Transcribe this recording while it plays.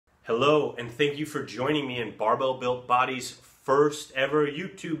Hello, and thank you for joining me in Barbell Built Body's first ever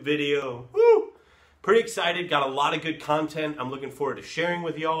YouTube video. Woo! Pretty excited, got a lot of good content I'm looking forward to sharing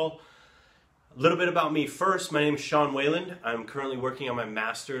with y'all. A little bit about me first. My name is Sean Wayland. I'm currently working on my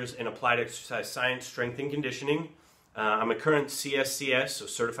master's in applied exercise science, strength and conditioning. I'm a current CSCS, so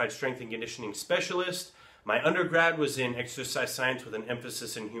Certified Strength and Conditioning Specialist. My undergrad was in exercise science with an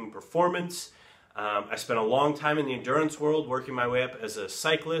emphasis in human performance. I spent a long time in the endurance world, working my way up as a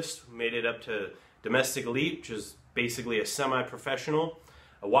cyclist, made it up to domestic elite, which is basically a semi-professional.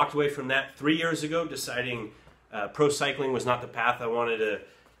 I walked away from that 3 years ago, deciding pro cycling was not the path I wanted to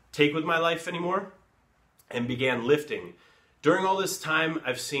take with my life anymore, and began lifting. During all this time,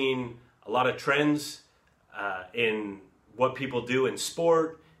 I've seen a lot of trends in what people do in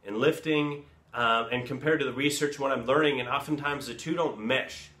sport, in lifting, and compared to the research, what I'm learning, and oftentimes the two don't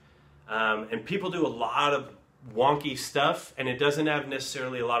mesh. And people do a lot of wonky stuff, and it doesn't have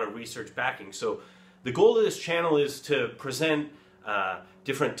necessarily a lot of research backing. So the goal of this channel is to present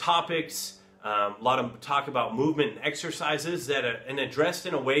different topics, a lot of talk about movement and exercises that are addressed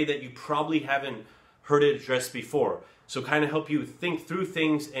in a way that you probably haven't heard it addressed before. So kind of help you think through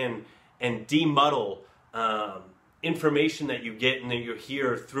things and demuddle information that you get and that you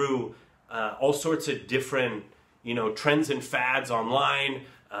hear through all sorts of different, trends and fads online,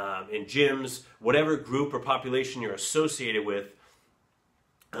 in gyms, whatever group or population you're associated with.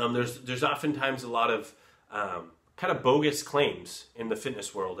 There's oftentimes a lot of kind of bogus claims in the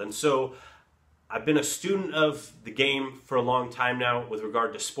fitness world. And so I've been a student of the game for a long time now with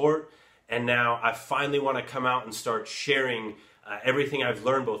regard to sport, and now I finally want to come out and start sharing everything I've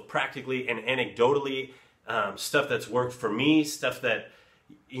learned both practically and anecdotally, stuff that's worked for me, stuff that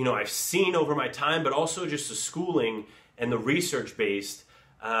I've seen over my time, but also just the schooling and the research based.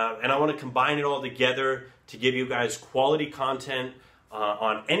 And I want to combine it all together to give you guys quality content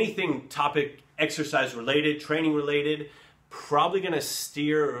on anything topic, exercise related, training related. Probably going to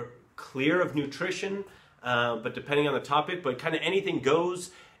steer clear of nutrition, but depending on the topic, but kind of anything goes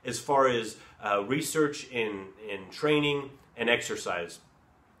as far as research in training and exercise.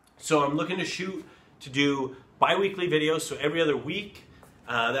 So I'm looking to do bi-weekly videos, so every other week.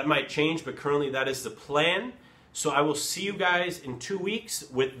 That might change, but currently that is the plan. So I will see you guys in 2 weeks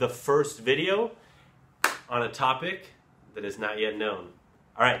with the first video on a topic that is not yet known.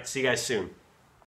 All right, see you guys soon.